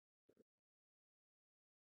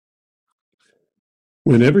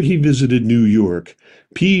Whenever he visited New York,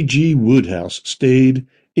 P.G. Wodehouse stayed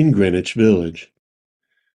in Greenwich Village.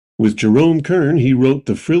 With Jerome Kern, he wrote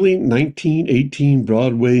the thrilling 1918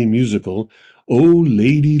 Broadway musical "Oh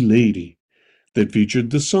Lady, Lady" that featured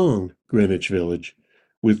the song Greenwich Village,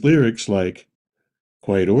 with lyrics like,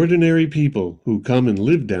 "Quite ordinary people who come and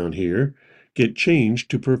live down here get changed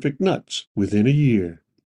to perfect nuts within a year.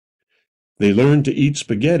 They learn to eat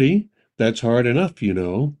spaghetti, that's hard enough, you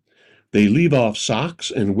know. They leave off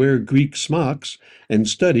socks and wear Greek smocks and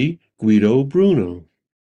study Guido Bruno."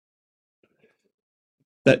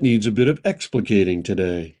 That needs a bit of explicating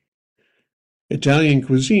today. Italian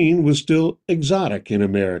cuisine was still exotic in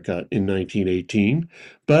America in 1918,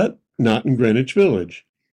 but not in Greenwich Village,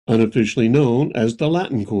 unofficially known as the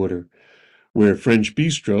Latin Quarter, where French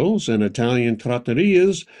bistros and Italian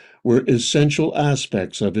trattorias were essential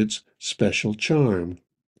aspects of its special charm.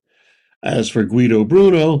 As for Guido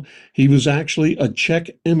Bruno, he was actually a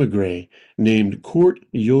Czech emigre named Kurt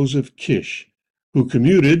Josef Kish, who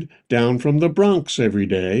commuted down from the Bronx every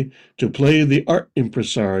day to play the art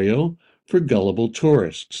impresario for gullible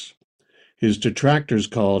tourists. His detractors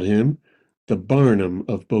called him the Barnum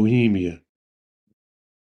of Bohemia.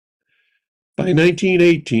 By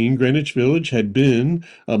 1918, Greenwich Village had been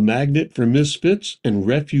a magnet for misfits and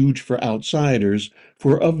refuge for outsiders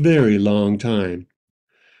for a very long time.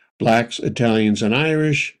 Blacks, Italians, and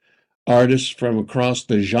Irish, artists from across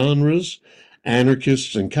the genres,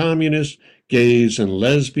 anarchists and communists, gays and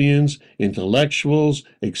lesbians, intellectuals,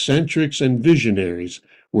 eccentrics, and visionaries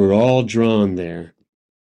were all drawn there.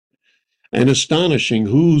 An astonishing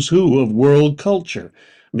who's who of world culture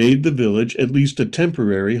made the village at least a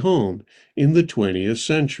temporary home in the 20th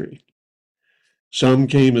century. Some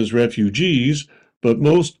came as refugees, but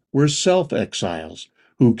most were self-exiles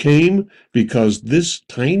who came because this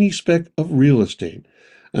tiny speck of real estate,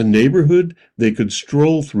 a neighborhood they could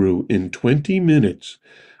stroll through in 20 minutes,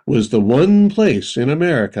 was the one place in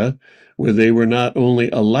America where they were not only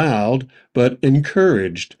allowed but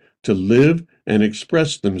encouraged to live and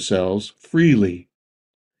express themselves freely.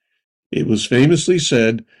 It was famously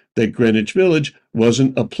said that Greenwich Village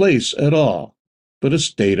wasn't a place at all, but a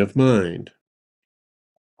state of mind.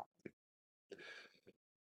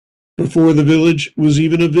 Before the village was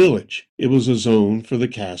even a village, it was a zone for the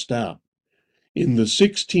cast out. In the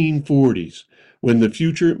 1640s, when the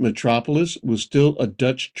future metropolis was still a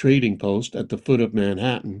Dutch trading post at the foot of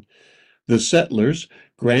Manhattan, the settlers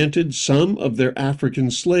granted some of their African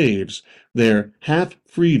slaves their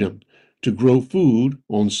half-freedom to grow food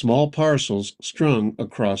on small parcels strung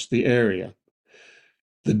across the area.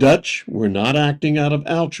 The Dutch were not acting out of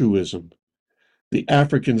altruism. The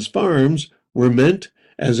Africans' farms were meant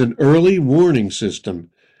as an early warning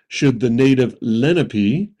system should the native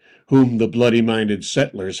Lenape, whom the bloody-minded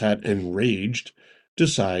settlers had enraged,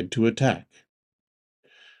 decide to attack.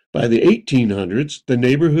 By the 1800s, the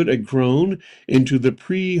neighborhood had grown into the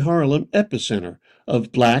pre-Harlem epicenter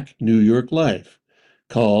of black New York life,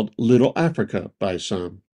 called Little Africa by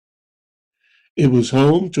some. It was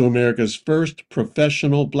home to America's first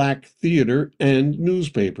professional black theater and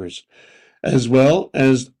newspapers, as well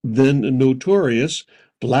as then notorious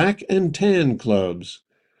black and tan clubs,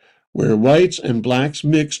 where whites and blacks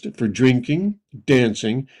mixed for drinking,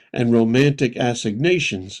 dancing, and romantic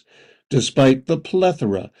assignations, despite the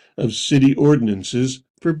plethora of city ordinances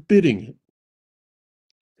forbidding it.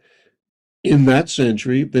 In that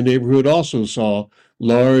century, the neighborhood also saw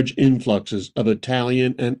large influxes of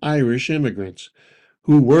Italian and Irish immigrants,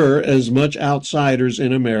 who were as much outsiders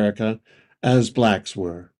in America as blacks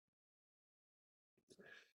were.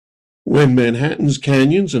 When Manhattan's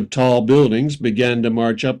canyons of tall buildings began to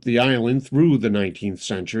march up the island through the 19th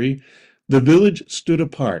century, the village stood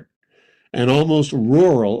apart, an almost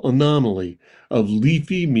rural anomaly of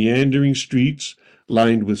leafy, meandering streets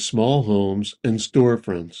lined with small homes and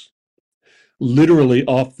storefronts. Literally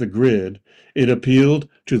off the grid, it appealed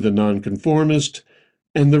to the nonconformist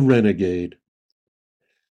and the renegade.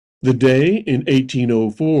 The day in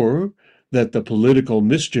 1804 that the political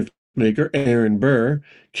mischief maker Aaron Burr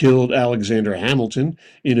killed Alexander Hamilton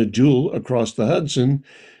in a duel across the Hudson,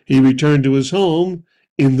 he returned to his home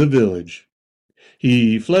in the village.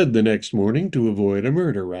 He fled the next morning to avoid a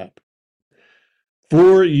murder rap.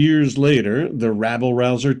 4 years later, the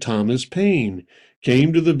rabble-rouser Thomas Paine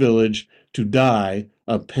came to the village to die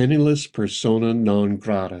a penniless persona non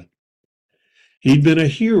grata. He'd been a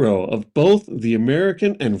hero of both the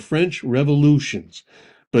American and French revolutions,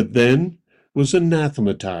 but then was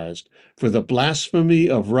anathematized for the blasphemy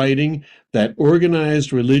of writing that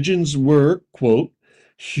organized religions were, quote,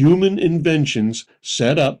 human inventions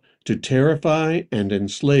set up to terrify and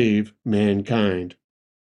enslave mankind.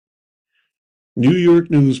 New York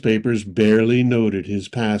newspapers barely noted his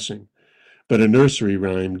passing, but a nursery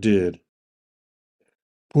rhyme did.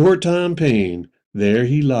 Poor Tom Paine, there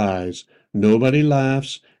he lies, nobody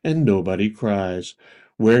laughs and nobody cries.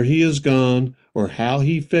 Where he is gone or how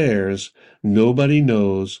he fares, nobody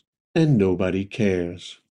knows and nobody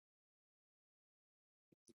cares.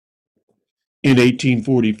 In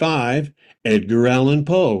 1845, Edgar Allan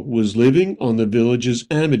Poe was living on the village's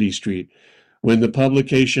Amity Street when the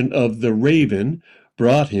publication of The Raven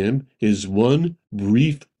brought him his one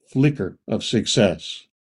brief flicker of success.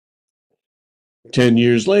 10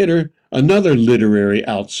 years later, another literary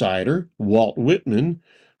outsider, Walt Whitman,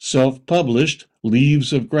 self-published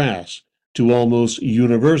Leaves of Grass to almost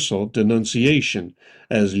universal denunciation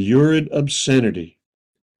as lurid obscenity.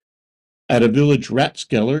 At a village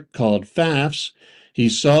rathskeller called Pfaff's, he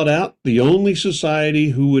sought out the only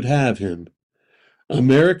society who would have him,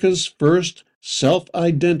 America's first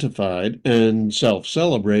self-identified and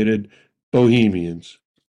self-celebrated bohemians.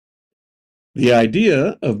 The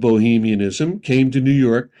idea of bohemianism came to New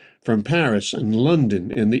York from Paris and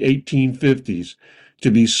London in the 1850s,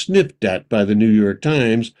 to be sniffed at by the New York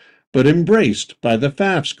Times, but embraced by the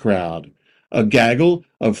Pfaff's crowd, a gaggle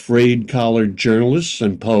of frayed-collared journalists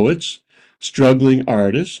and poets, struggling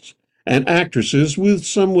artists, and actresses with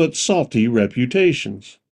somewhat salty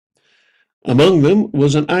reputations. Among them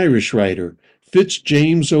was an Irish writer,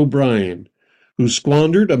 James O'Brien, who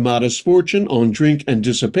squandered a modest fortune on drink and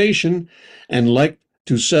dissipation and liked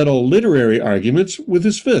to settle literary arguments with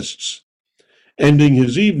his fists, ending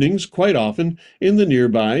his evenings quite often in the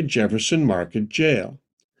nearby Jefferson Market jail.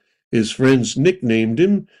 His friends nicknamed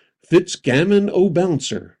him Fitzgammon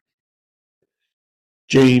O'Bouncer.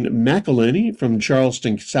 Jane McElhenney from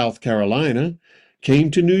Charleston, South Carolina,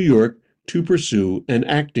 came to New York to pursue an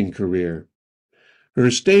acting career. Her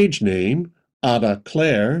stage name, Ada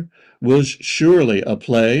Clare, was surely a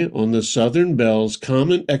play on the Southern Belle's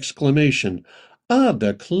common exclamation,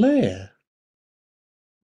 Ada Clare.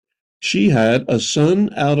 She had a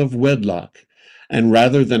son out of wedlock, and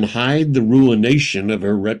rather than hide the ruination of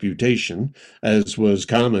her reputation, as was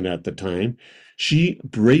common at the time, she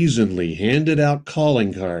brazenly handed out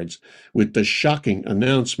calling cards with the shocking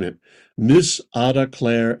announcement, Miss Ada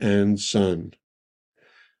Clare and Son.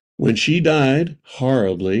 When she died,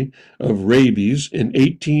 horribly, of rabies in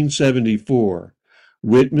 1874,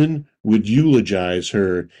 Whitman would eulogize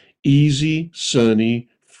her easy, sunny,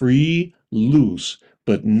 free, loose,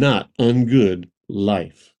 but not ungood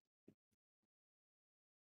life.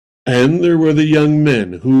 And there were the young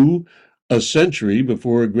men who, a century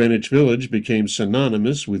before Greenwich Village became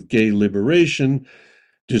synonymous with gay liberation,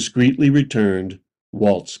 discreetly returned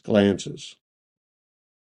Walt's glances.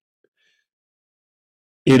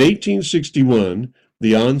 In 1861,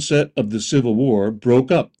 the onset of the Civil War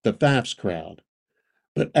broke up the Pfaff's crowd.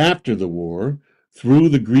 But after the war, through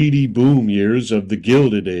the greedy boom years of the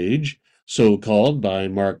Gilded Age, so called by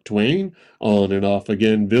Mark Twain, on and off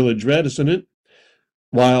again village resident,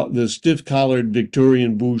 while the stiff-collared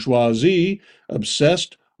Victorian bourgeoisie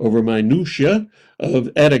obsessed over minutiae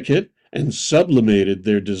of etiquette and sublimated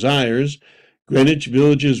their desires, Greenwich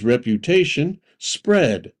Village's reputation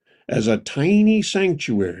spread as a tiny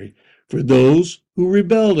sanctuary for those who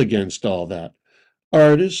rebelled against all that.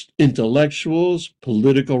 Artists, intellectuals,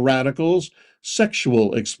 political radicals,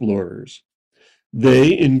 sexual explorers.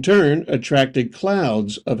 They, in turn, attracted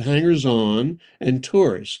clouds of hangers-on and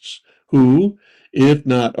tourists who, if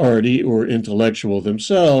not arty or intellectual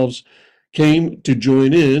themselves, came to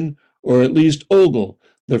join in or at least ogle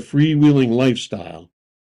the freewheeling lifestyle,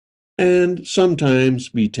 and sometimes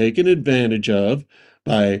be taken advantage of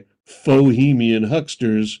by bohemian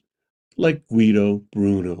hucksters like Guido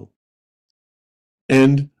Bruno.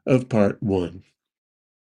 End of part 1.